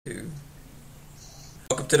Welcome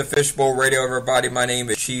to the Fishbowl Radio, everybody. My name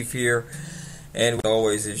is Chief here, and as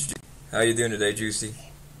always is Juicy. How you doing today, Juicy?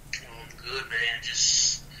 I'm good, man.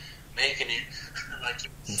 Just making it.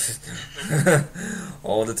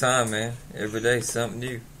 All the time, man. Every day, something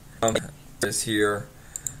new. This here,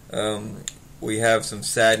 we have some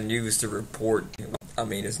sad news to report. I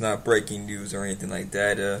mean, it's not breaking news or anything like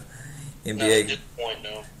that. NBA. At this point,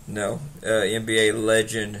 no. No. NBA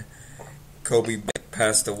legend Kobe Bryant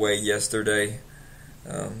passed away yesterday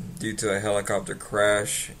due to a helicopter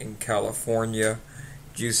crash in California.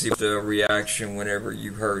 Juicy, the reaction whenever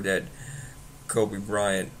you heard that Kobe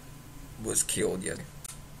Bryant was killed yesterday?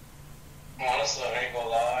 Honestly, I ain't gonna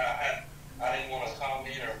lie. I didn't want to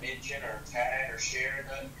comment or mention or tag or share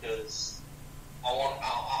that because I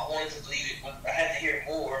wanted to believe it. I had to hear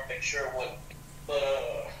more, make sure what.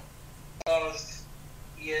 But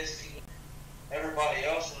yes, everybody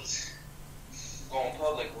else was going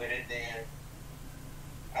public with it, then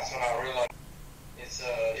that's when I realized it's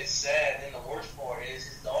sad. And the worst part is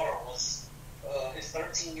his daughter was his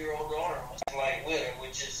 13-year-old daughter was like with him,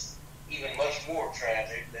 which is even much more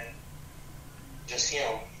tragic than just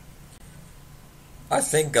him. I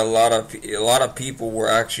think a lot of people were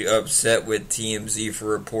actually upset with TMZ for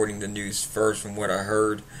reporting the news first. From what I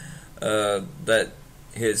heard, that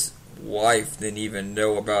his wife didn't even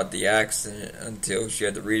know about the accident until she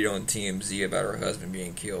had to read it on TMZ about her husband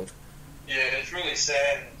being killed. Yeah, it's really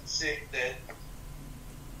sad and sick that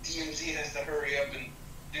TMZ has to hurry up and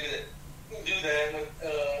do that,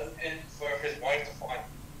 and for his wife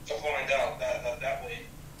to find out that way.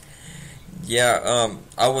 Yeah,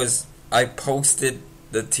 I posted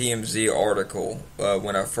the TMZ article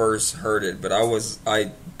when I first heard it, but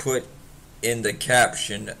I put in the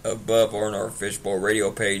caption above on our Fishbowl Radio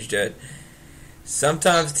page that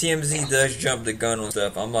sometimes TMZ does jump the gun on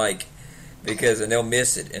stuff. I'm like, and they'll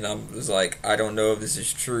miss it, and I was like, I don't know if this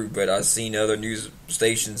is true, but I've seen other news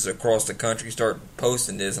stations across the country start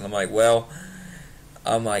posting this, and I'm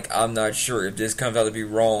not sure if this comes out to be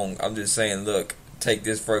wrong. I'm just saying, look, take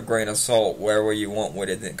this for a grain of salt wherever you want with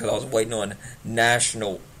it, because I was waiting on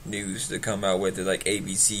national news to come out with it, like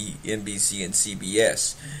ABC, NBC, and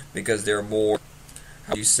CBS, because they're more,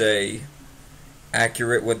 how do you say,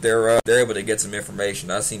 accurate with they're able to get some information.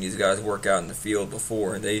 I've seen these guys work out in the field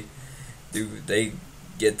before, and they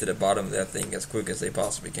get to the bottom of that thing as quick as they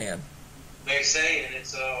possibly can. They say it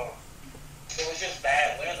was just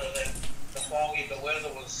bad weather. That the weather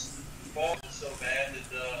was foggy so bad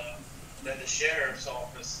that the sheriff's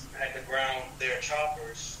office had to ground their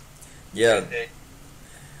choppers. Yeah.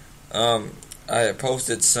 I had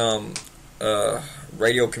posted some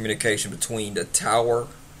radio communication between the tower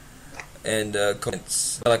and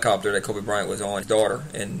helicopter that Kobe Bryant was on, his daughter,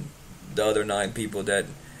 and the other 9 people that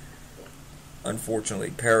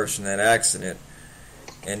unfortunately perished in that accident.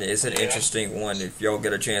 And it's an interesting one. If y'all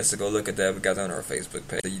get a chance to go look at that, we got that on our Facebook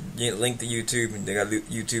page. You link to YouTube, and they got a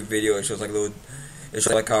YouTube video. It shows like it's a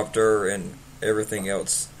helicopter and everything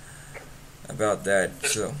else about that.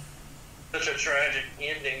 So such a tragic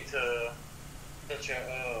ending to such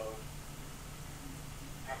a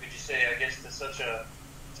how could you say? I guess to such a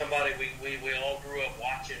somebody we all grew up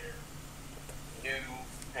watching and knew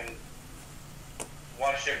and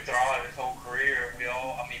watched him thrive his whole career.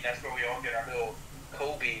 That's where we all get our little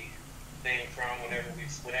Kobe thing from. Whenever we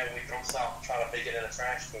throw something, try to make it in a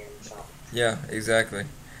trash can or something. Yeah, exactly.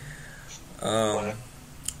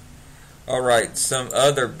 All right, some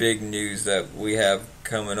other big news that we have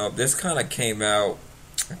coming up. This kind of came out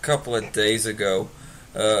a couple of days ago.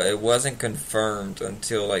 It wasn't confirmed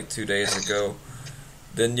until like 2 days ago.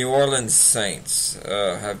 The New Orleans Saints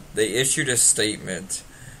they issued a statement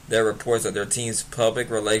that reports that their team's public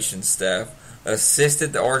relations staff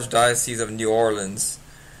assisted the Archdiocese of New Orleans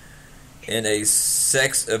in a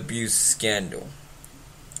sex abuse scandal.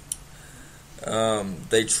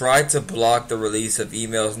 They tried to block the release of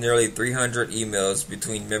emails, nearly 300 emails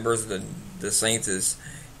between members of the Saints'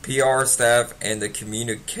 PR staff and the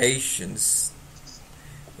communications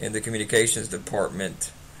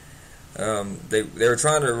department. They were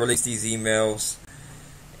trying to release these emails.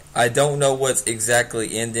 I don't know what's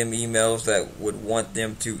exactly in them emails that would want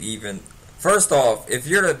them to even. First off, if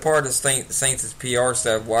you're a part of Saints' PR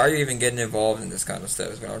staff, why are you even getting involved in this kind of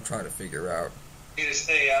stuff? Is what I'm trying to figure out. You need to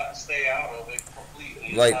stay out of it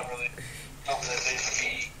completely. Like, it's not really something that they should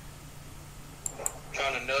be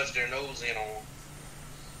trying to nudge their nose in on.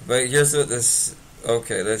 But here's what this.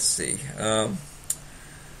 Okay, let's see.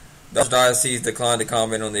 The Archdiocese declined to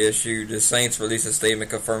comment on the issue. The Saints released a statement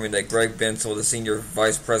confirming that Greg Bensel, the senior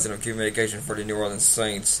vice president of communication for the New Orleans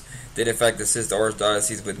Saints, did in fact assist the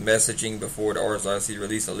Archdiocese with messaging before the Archdiocese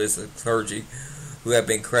released a list of clergy who have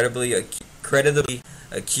been credibly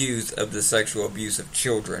accused of the sexual abuse of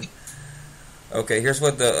children. Okay, here's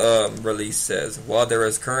what the release says. While there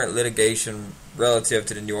is current litigation relative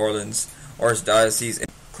to the New Orleans Archdiocese and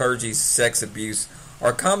clergy's sex abuse,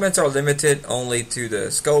 our comments are limited only to the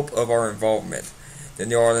scope of our involvement. The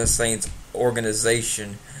New Orleans Saints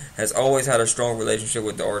organization has always had a strong relationship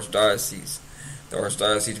with the Archdiocese. The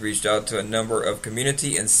Archdiocese reached out to a number of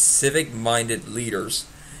community and civic-minded leaders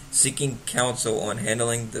seeking counsel on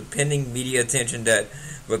handling the pending media attention that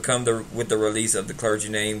would come with the release of the clergy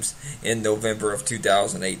names in November of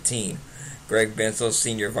 2018. Greg Bensel,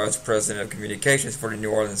 Senior Vice President of Communications for the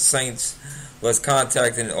New Orleans Saints, was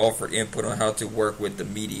contacted and offered input on how to work with the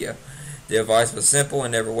media. The advice was simple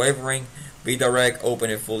and never wavering: be direct,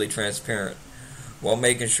 open, and fully transparent, while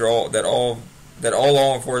making sure that all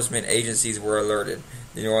law enforcement agencies were alerted.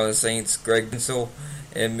 The New Orleans Saints, Greg Bensel,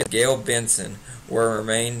 and Gail Benson were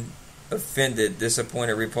remain offended,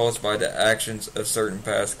 disappointed, repulsed by the actions of certain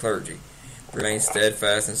past clergy. Remain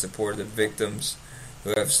steadfast in support of the victims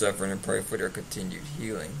who have suffered and pray for their continued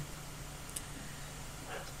healing.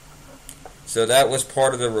 So that was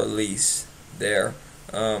part of the release there.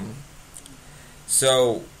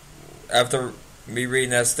 So after me reading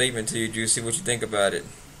that statement to you, Juicy, what you think about it?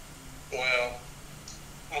 Well,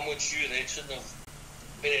 I'm with you. They shouldn't have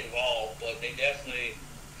been involved, but they definitely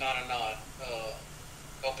kind of not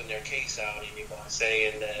helping their case out any by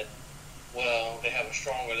saying that, well, they have a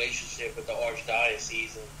strong relationship with the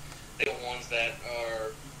Archdiocese, and they're the ones that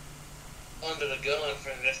are under the gun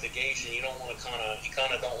for investigation. You don't want to you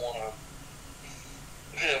kind of don't want to,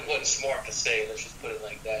 it wasn't smart to say, let's just put it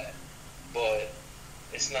like that, but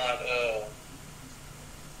it's not,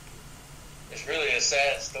 it's really a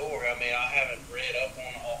sad story. I mean, I haven't read up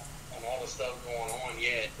on all the stuff going on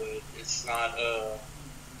yet, but it's not,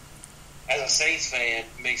 as a Saints fan,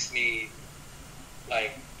 it makes me,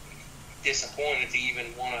 like, disappointed to even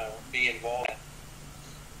want to be involved,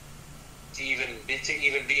 to even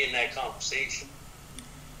be in that conversation.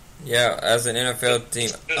 Yeah, as an NFL team,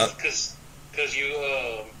 because you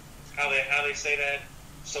how they say that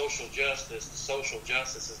social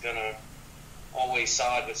justice is gonna always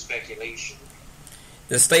side with speculation.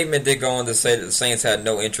 The statement did go on to say that the Saints had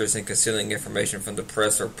no interest in concealing information from the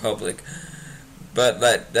press or public. But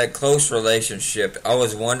that close relationship, I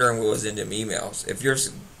was wondering what was in them emails. If you're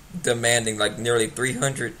demanding, like, nearly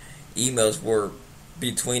 300 emails were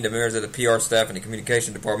between the members of the PR staff and the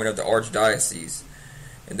communication department of the Archdiocese,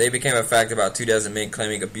 and they became a fact about 24 men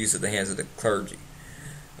claiming abuse at the hands of the clergy,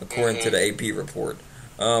 according to the AP report.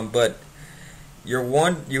 But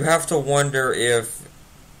you have to wonder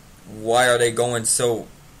why are they going so?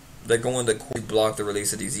 They're going to block the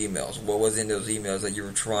release of these emails. What was in those emails that you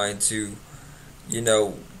were trying to,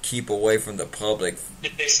 keep away from the public?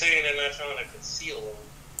 If they're saying they're not trying to conceal them,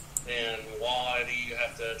 then why do you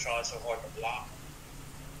have to try so hard to block them?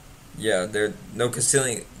 Yeah,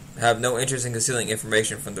 have no interest in concealing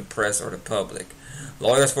information from the press or the public.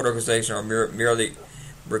 Lawyers for the organization are merely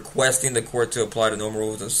requesting the court to apply the normal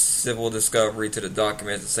rules of civil discovery to the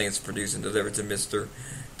documents the Saints produced and delivered to Mr.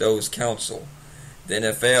 Doe's counsel. The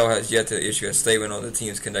NFL has yet to issue a statement on the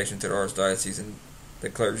team's connection to the Archdiocese and the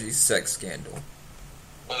clergy's sex scandal.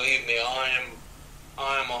 Believe me, I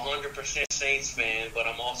am 100% Saints fan, but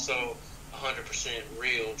I'm also 100%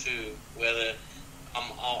 real too. Whether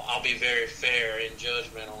I'll be very fair in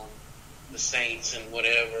judgment on the Saints and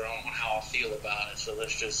whatever on how I feel about it. So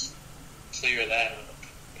let's just clear that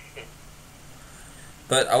up.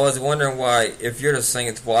 But I was wondering why, if you're the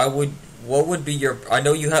Saints, what would be your? I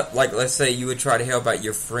know you have, like, let's say you would try to help out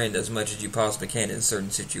your friend as much as you possibly can in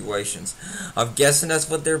certain situations. I'm guessing that's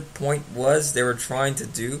what their point was. They were trying to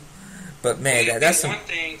do. But man, that's one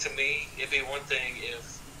thing to me. It'd be one thing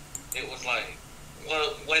if it was like,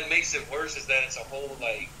 well, what makes it worse is that it's a whole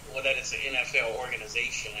that it's an NFL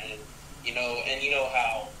organization, and you know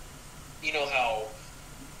how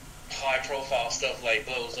high profile stuff like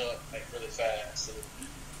blows up like really fast, and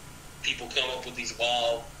people come up with these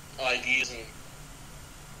wild ideas,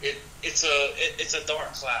 and it's a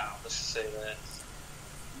dark cloud. Let's just say that.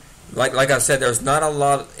 Like I said, there's not a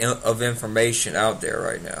lot of information out there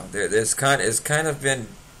right now. It's kind of been,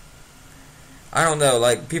 I don't know,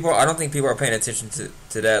 like people. I don't think people are paying attention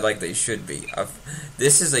to that like they should be.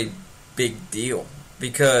 This is a big deal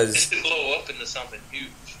because it's to blow up into something huge.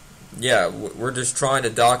 Yeah, we're just trying to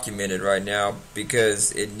document it right now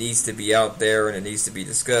because it needs to be out there and it needs to be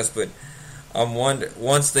discussed. But I'm wonder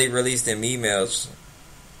once they release them emails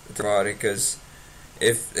about it, because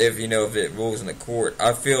if it rules in the court,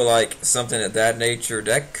 I feel like something of that nature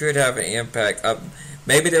that could have an impact.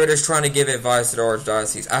 Maybe they were just trying to give advice to the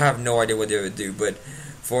archdiocese. I have no idea what they would do, but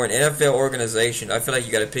for an NFL organization, I feel like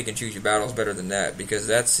you got to pick and choose your battles better than that, because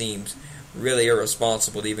that seems really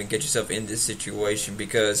irresponsible to even get yourself in this situation,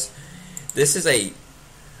 because this is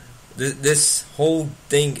this whole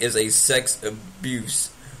thing is a sex abuse.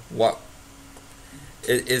 What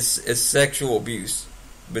it's sexual abuse,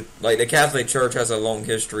 but like the Catholic Church has a long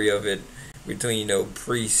history of it between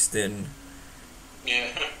priests and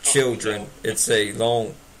children. It's a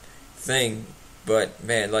long thing, but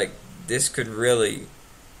man, like this could really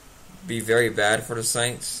be very bad for the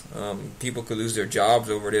Saints. People could lose their jobs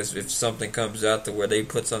over this if something comes out to where they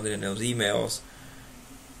put something in those emails.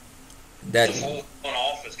 That the whole front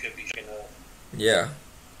office could be shaken up. Yeah.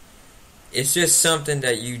 It's just something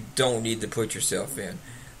that you don't need to put yourself in.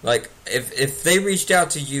 Like, if they reached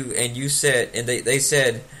out to you and you said, and they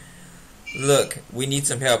said, look, we need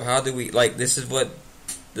some help. How do we, like, this is what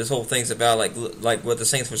this whole thing's about. Like what the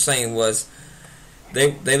Saints were saying was,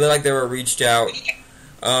 they looked like they were reached out,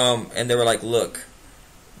 and they were like, look,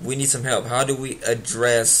 we need some help. How do we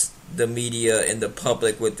address the media and the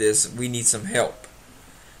public with this? We need some help.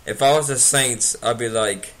 If I was the Saints, I'd be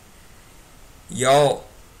like, y'all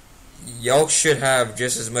should have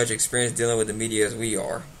just as much experience dealing with the media as we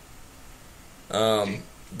are.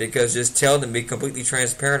 Because just tell them, be completely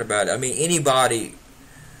transparent about it. I mean, anybody,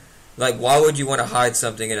 like, why would you want to hide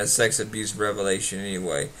something in a sex abuse revelation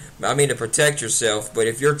anyway? I mean, to protect yourself, but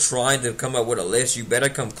if you're trying to come up with a list, you better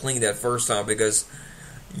come clean that first time, because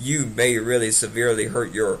you may really severely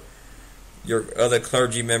hurt your other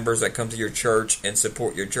clergy members that come to your church and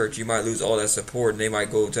support your church. You might lose all that support, and they might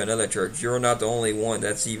go to another church. You're not the only one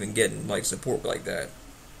that's even getting like support like that.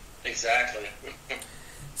 Exactly.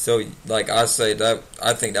 So, like I say, that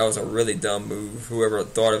I think that was a really dumb move. Whoever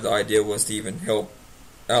thought of the idea was to even help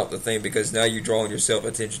out the thing, because now you're drawing yourself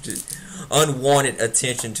unwanted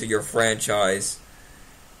attention to your franchise.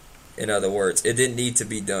 In other words, it didn't need to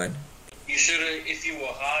be done. You should have, if you were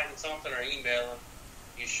hiding something or emailing,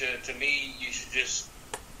 you shouldn't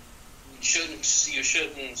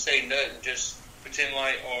say nothing. Just pretend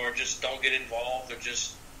like, or just don't get involved, or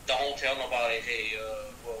just don't tell nobody. Hey,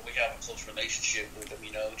 we have a close relationship with them.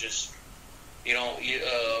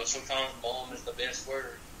 Sometimes mom is the best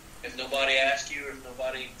word. If nobody asks you, or if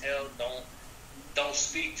nobody tells, don't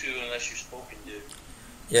speak to unless you're spoken to.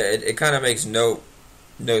 Yeah, it kind of makes no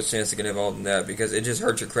sense to get involved in that, because it just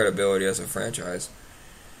hurts your credibility as a franchise.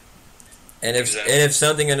 And if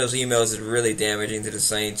something in those emails is really damaging to the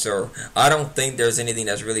Saints, or I don't think there's anything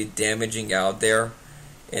that's really damaging out there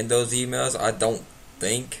in those emails. I don't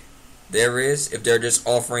think there is, if they're just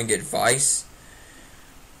offering advice.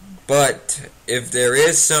 But if there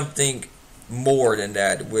is something more than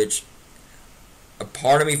that, which a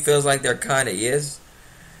part of me feels like there kind of is,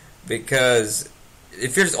 because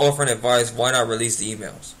if you're just offering advice, why not release the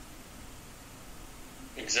emails?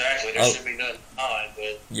 Exactly. There should be nothing on,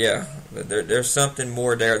 but yeah, but there's something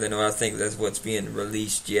more there than I think that's what's being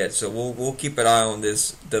released yet. So we'll keep an eye on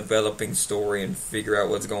this developing story and figure out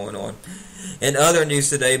what's going on. In other news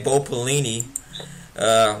today, Bo Pelini,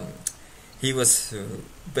 he was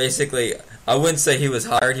basically, I wouldn't say he was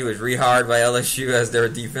hired, he was rehired by LSU as their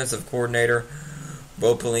defensive coordinator.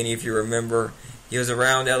 Bo Pelini, if you remember, he was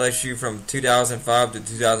around LSU from 2005 to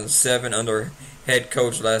 2007 under head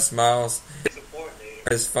coach Les Miles.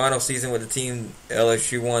 His final season with the team,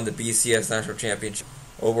 LSU won the BCS National Championship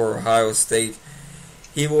over Ohio State.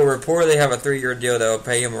 He will reportedly have a 3-year deal that will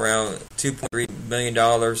pay him around $2.3 million.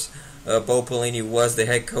 Bo Pelini was the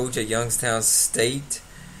head coach at Youngstown State.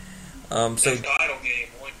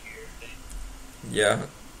 Yeah.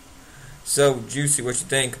 So, Juicy, what you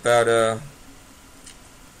think about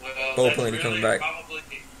Bo Pelini coming back? Probably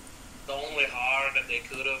the only hire that they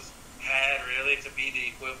could have had, really, to be the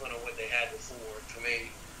equivalent of what they had before, to me,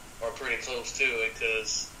 or pretty close to it,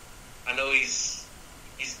 because I know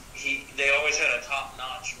they always had a top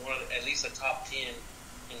notch, at least a top 10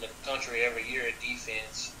 in the country every year at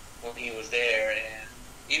defense when he was there, and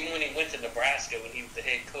even when he went to Nebraska, when he was the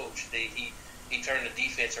head coach, he turned the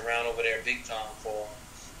defense around over there big time for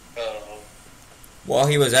him. While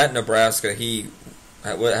he was at Nebraska, he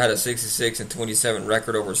had a 66-27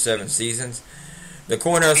 record over 7 seasons. The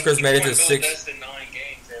Cornhuskers made it to 6. Less than 9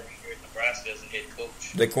 games every year at Nebraska as a head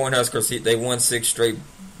coach. The Cornhuskers, they won 6 straight.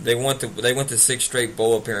 They went to 6 straight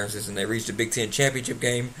bowl appearances, and they reached the Big Ten championship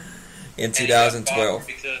game in 2012.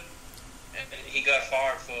 He got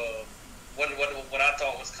fired for what I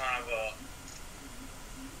thought was kind of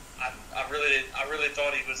I really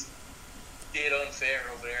thought he was did unfair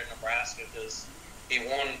over there in Nebraska because he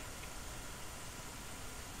won.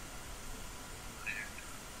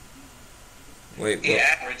 He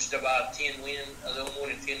averaged about 10 wins, a little more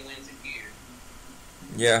than 10 wins a year.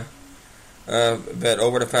 Yeah. But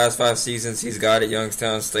over the past 5 seasons, he's guided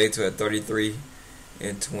Youngstown State to a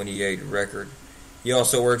 33-28 record. He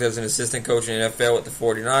also worked as an assistant coach in the NFL with the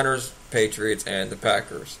 49ers, Patriots, and the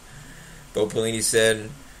Packers. Bo Pelini said,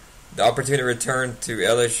 "The opportunity to return to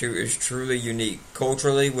LSU is truly unique.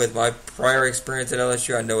 Culturally, with my prior experience at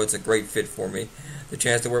LSU, I know it's a great fit for me. The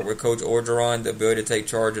chance to work with Coach Orgeron, the ability to take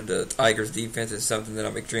charge of the Tigers' defense is something that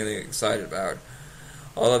I'm extremely excited about.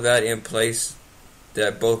 All of that in place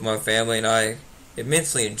that both my family and I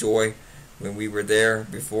immensely enjoy when we were there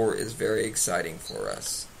before is very exciting for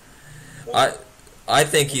us." I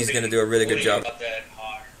think he's going to do a really good job.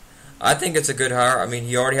 I think it's a good hire. I mean,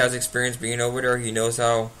 he already has experience being over there. He knows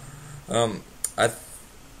how. He's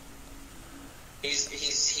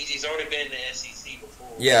already been in the SEC before.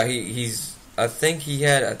 Yeah, he's. I think he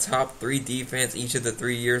had a top 3 defense each of the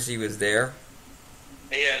 3 years he was there.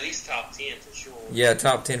 Yeah, at least top 10 for sure. Yeah,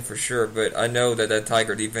 top 10 for sure. But I know that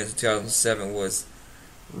Tiger defense in 2007 was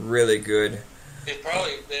really good. It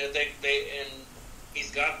probably and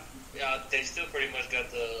he's got. They still pretty much got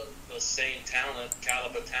the same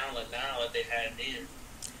caliber talent now that they had then.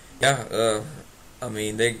 Yeah,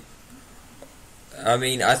 I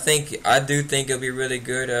do think it'll be really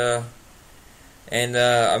good.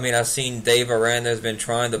 I've seen Dave Aranda has been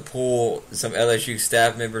trying to pull some LSU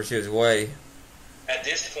staff members his way. At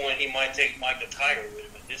this point, he might take Micah Tiger with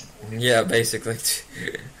him. At this point, yeah, basically.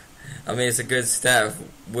 I mean, it's a good staff.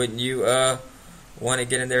 Wouldn't you want to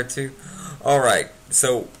get in there too? All right,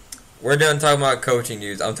 so. We're done talking about coaching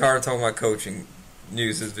news. I'm tired of talking about coaching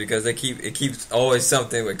news because it keeps always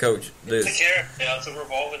something with Coach Liz. Yeah, it's a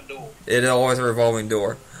revolving door. It's always a revolving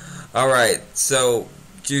door. All right, so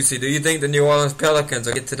Juicy, do you think the New Orleans Pelicans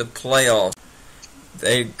will get to the playoffs?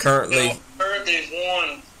 They currently. I heard they've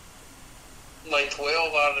won like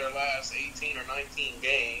 12 out of their last 18 or 19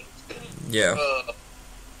 games. Yeah.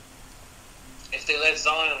 If they let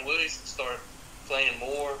Zion Williamson start playing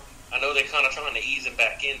more. I know they're kind of trying to ease him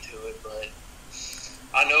back into it, but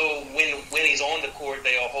I know when he's on the court,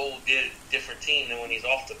 they're a whole different team than when he's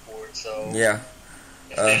off the court. So yeah,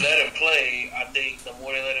 if they let him play, I think the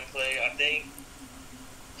more they let him play, I think.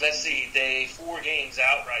 Let's see, they 4 games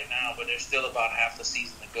out right now, but there's still about half the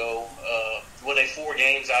season to go. They 4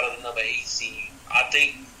 games out of the number 8 seed. I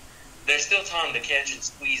think there's still time to catch and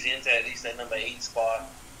squeeze into at least that number 8 spot.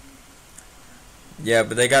 Yeah,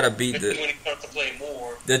 but they got to beat when he starts to play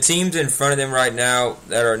more. The teams in front of them right now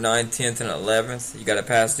that are 9th, 10th, and 11th. You got to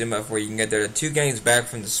pass them up before you can get there. They're 2 games back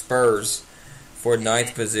from the Spurs for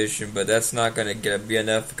 9th position, but that's not going to be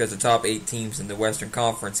enough because the top 8 teams in the Western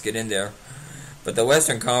Conference get in there. But the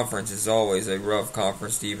Western Conference is always a rough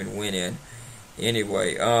conference to even win in.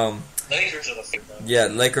 Anyway, Lakers are the favorite. Yeah,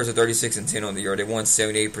 Lakers are 36-10 on the year. They won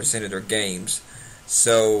 78% of their games.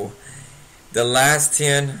 So the last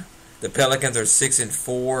 10. The Pelicans are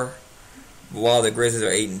 6-4, while the Grizzlies are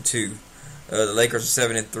 8-2. The Lakers are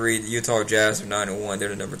 7-3. The Utah Jazz are 9-1. They're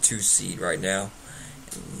the number 2 seed right now.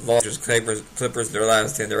 Los Angeles Clippers, their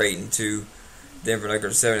last 10, they're 8-2. Denver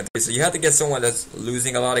Nuggets are 7-3. So you have to get someone that's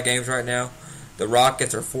losing a lot of games right now. The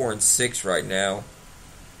Rockets are 4-6 right now.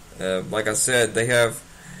 Like I said, they've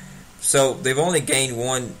only gained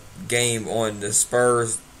 1 game on the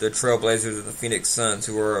Spurs, the Trailblazers, and the Phoenix Suns,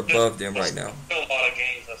 who are above them right now. Still a lot of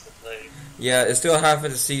games left to play. Yeah, it's still half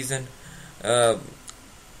of the season. I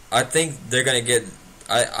think they're gonna get.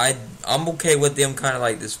 I'm okay with them kind of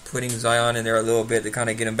like just putting Zion in there a little bit to kind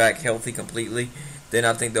of get him back healthy completely. Then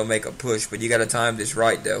I think they'll make a push. But you got to time this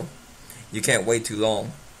right though. You can't wait too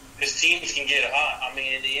long. Because teams can get hot. I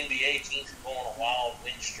mean, in the NBA, teams can go on a wild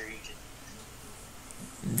win streak.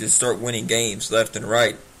 And just start winning games left and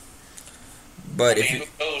right. But who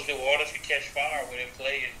knows? New Orleans could catch fire when they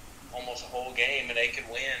play almost a whole game and they can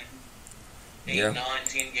win 8, 9,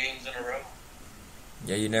 10 games in a row.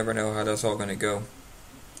 Yeah, you never know how that's all going to go.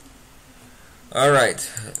 All right,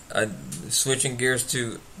 switching gears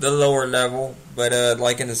to the lower level, but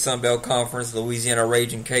like in the Sun Belt Conference, Louisiana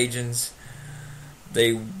Raging Cajuns,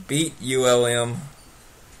 they beat ULM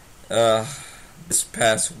this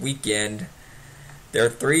past weekend. They're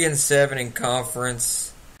 3-7 in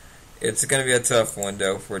conference. It's going to be a tough one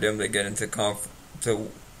though for them to get into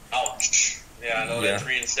Ouch! Yeah, I know that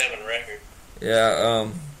 3-7 record. Yeah,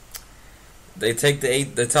 they take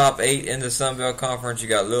the top 8 in the Sun Belt Conference. You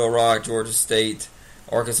got Little Rock, Georgia State,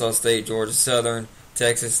 Arkansas State, Georgia Southern,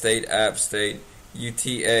 Texas State, App State,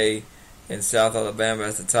 UTA, and South Alabama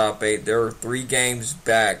as the top 8. They're 3 games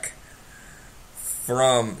back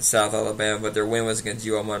from South Alabama, but their win was against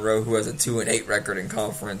UL Monroe, who has a 2-8 record in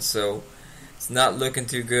conference. So it's not looking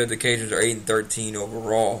too good. The Cajuns are 8-13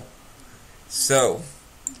 overall. So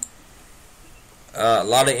a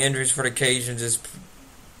lot of injuries for the Cajuns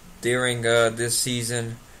during this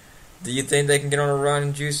season. Do you think they can get on a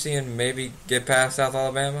run, Juicy, and maybe get past South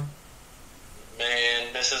Alabama?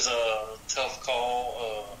 Man, this is a tough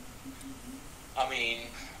call. I mean,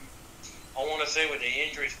 I want to say with the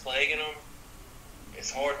injuries plaguing them, it's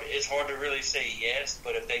hard to really say yes.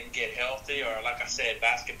 But if they can get healthy, or like I said,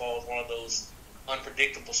 basketball is one of those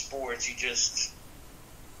unpredictable sports.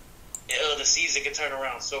 The season can turn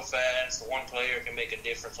around so fast. One player can make a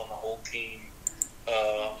difference on the whole team.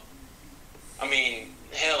 I mean,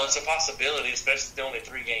 hell, it's a possibility, especially if they're only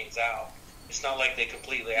 3 games out. It's not like they're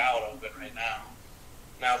completely out of it right now.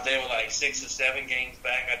 Now, if they were like 6 or 7 games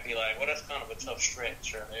back, I'd be like, well, that's kind of a tough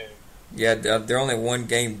stretch right there. Yeah, they're only 1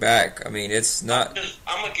 game back. I mean, it's not.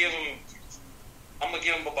 I'm gonna give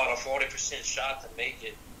them about a 40% shot to make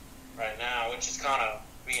it right now, which is kind of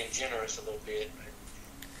being generous a little bit.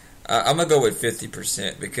 I'm gonna go with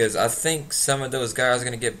 50% because I think some of those guys are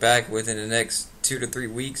gonna get back within the next 2 to 3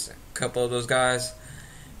 weeks. A couple of those guys,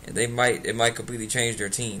 and it might completely change their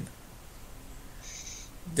team.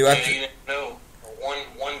 You never know.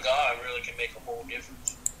 One guy really can make a whole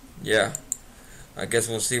difference. Yeah, I guess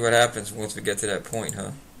we'll see what happens once we get to that point,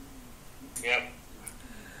 huh? Yep.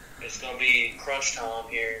 It's gonna be crunch time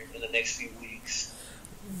here in the next few weeks.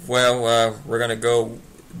 Well, we're gonna go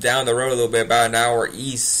down the road a little bit, about an hour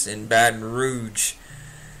east in Baton Rouge.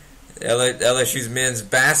 LSU's men's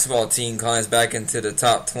basketball team climbs back into the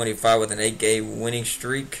top 25 with an 8-game winning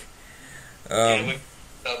streak. Baton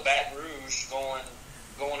Rouge going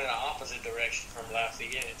in the opposite direction from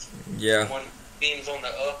Lafayette. Yeah. One team's on the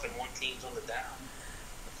up and one team's on the down.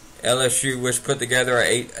 LSU, which put together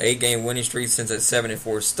an 8-game winning streak since its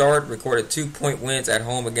 7-4 start, recorded 2-point wins at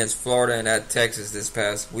home against Florida and at Texas this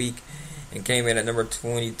past week, and came in at number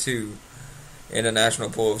 22 in the national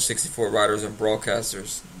poll of 64 writers and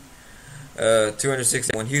broadcasters.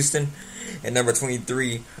 261 Houston, and number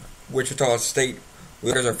 23 Wichita State.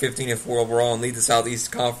 Leaders are 15-4 overall and lead the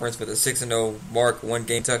Southeast Conference with a 6-0 mark. 1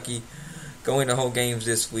 game Kentucky going to home games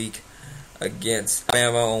this week against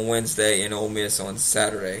Alabama on Wednesday and Ole Miss on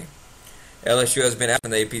Saturday. LSU has been out in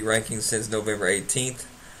the AP rankings since November 18th,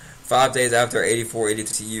 5 days after 84-82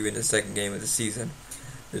 TCU in the second game of the season.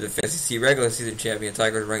 The defending SEC regular season champion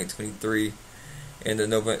Tigers ranked 23 in the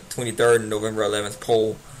 23rd and November 11th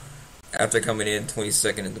poll after coming in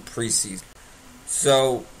 22nd in the preseason.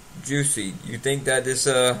 So, Juicy, you think that this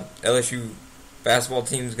LSU basketball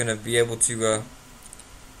team is going to be able to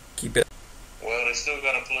keep it? Well, they still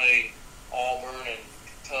got to play Auburn and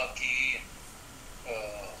Kentucky.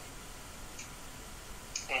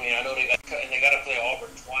 I know they got to play Auburn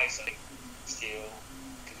twice. I think still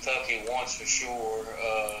Kentucky once for sure.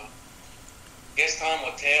 Guess time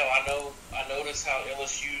will tell. I noticed how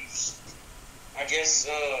LSU's. I guess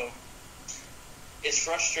it's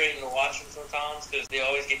frustrating to watch them sometimes because they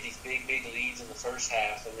always get these big leads in the first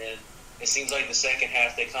half, and then it seems like the second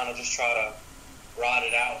half they kind of just try to ride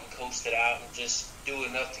it out and coast it out and just do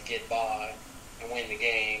enough to get by and win the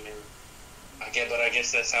game. And I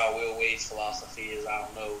guess that's how Will Wade's philosophy is. I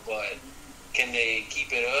don't know, but can they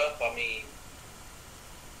keep it up? I mean,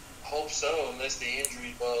 hope so, unless the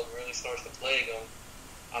injury bug really starts to plague them.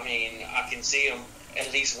 I mean, I can see them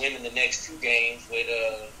at least winning the next 2 games with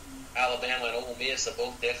Alabama and Ole Miss are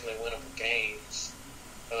both definitely winnable games.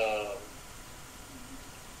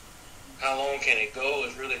 How long can it go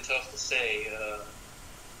is really tough to say.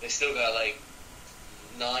 They still got like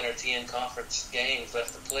 9 or 10 conference games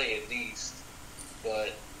left to play at least.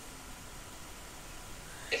 But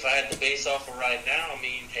if I had to base off of right now, I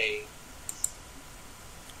mean, hey,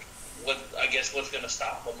 what's going to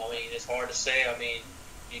stop them? I mean, it's hard to say. I mean,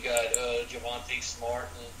 you got Javonte Smart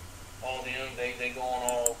and all them. They going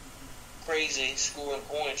all crazy scoring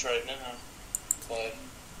points right now. But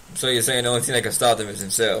so you're saying the only thing that can stop them is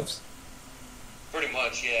themselves? Pretty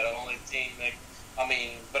much, yeah. The only team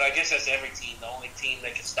but I guess that's every team. The only team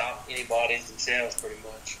that can stop anybody is themselves, pretty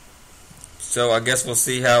much. So I guess we'll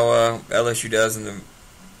see how LSU does in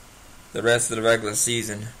the rest of the regular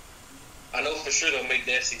season. I know for sure they'll make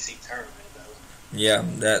the SEC tournament, though. Yeah,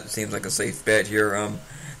 that seems like a safe bet here.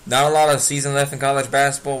 Not a lot of season left in college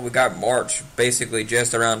basketball. We got March basically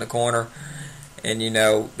just around the corner. And,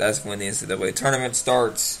 that's when the NCAA tournament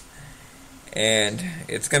starts. And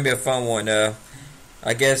it's going to be a fun one.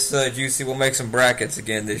 I guess, Juicy, we'll make some brackets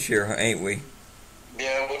again this year, ain't we?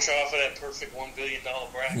 Yeah, we'll try for that perfect $1 billion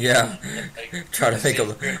bracket. Yeah, Like, try to think of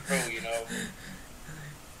you know.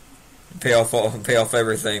 pay off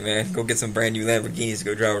everything, man. Go get some brand new Lamborghinis to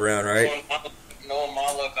go drive around, right? Knowing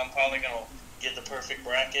my luck, I'm probably gonna get the perfect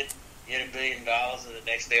bracket, get $1 billion, and the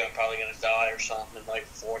next day I'm probably gonna die or something in like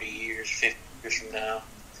 40 years, 50 years from now.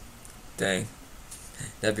 Dang,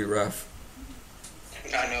 that'd be rough.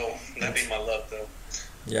 I know, that'd be my luck though.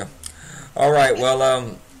 Yeah. All right.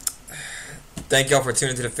 Well, thank y'all for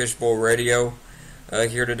tuning to the Fishbowl Radio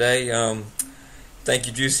here today. Thank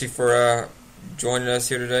you, Juicy, for joining us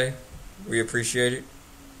here today. We appreciate it.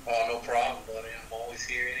 No problem, buddy. I'm always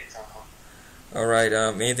here anytime. All right.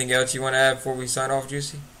 Anything else you want to add before we sign off,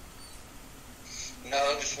 Juicy? No,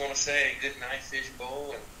 I just want to say good night,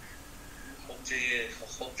 Fishbowl, and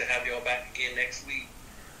hope to have y'all back again next week.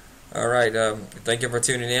 All right. Thank you for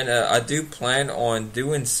tuning in. I do plan on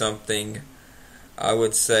doing something. I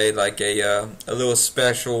would say like a little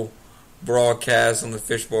special broadcast on the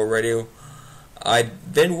Fishbowl Radio.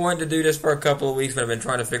 I've been wanting to do this for a couple of weeks, but I've been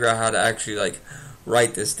trying to figure out how to actually like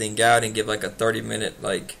write this thing out and give like a 30-minute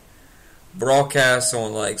like broadcast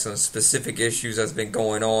on like some specific issues that's been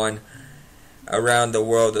going on around the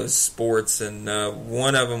world of sports. And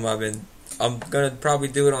one of them I'm gonna probably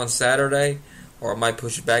do it on Saturday, or I might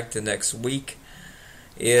push it back to next week.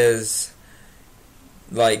 Is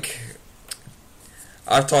like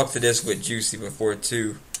I've talked to this with Juicy before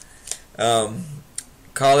too.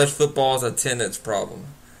 College football's attendance problem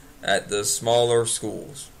at the smaller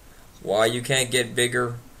schools. Why you can't get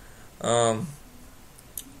bigger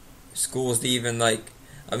schools to even like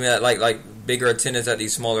bigger attendance at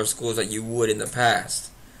these smaller schools that you would in the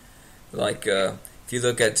past. Like if you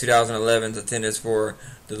look at 2011's attendance for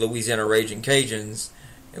the Louisiana Raging Cajuns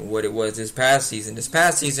and what it was this past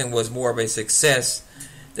season was more of a success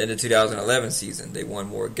than the 2011 season. They won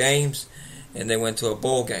more games and they went to a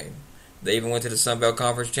bowl game. They even went to the Sun Belt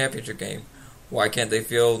Conference Championship game. Why can't they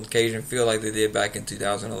Cajun feel like they did back in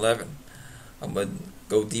 2011? I'm going to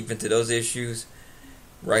go deep into those issues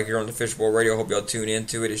right here on the Fishbowl Radio. I hope y'all tune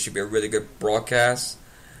into it. It should be a really good broadcast,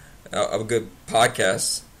 a good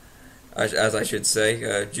podcast, as I should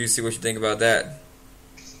say. Juicy, what you think about that?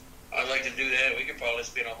 I'd like to do that. We could probably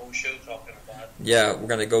spend a whole show talking about it. Yeah, we're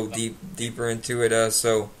going to go deeper into it.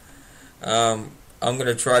 So I'm going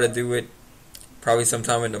to try to do it probably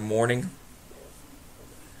sometime in the morning.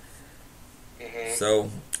 Mm-hmm. So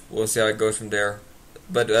we'll see how it goes from there.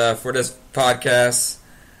 But for this podcast,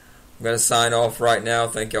 I'm going to sign off right now.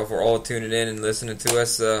 Thank y'all for all tuning in and listening to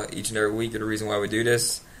us each and every week. You're the reason why we do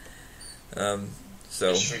this.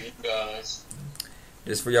 Just for you guys.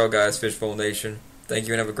 Just for y'all guys, Fishbowl Nation. Thank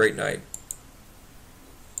you and have a great night.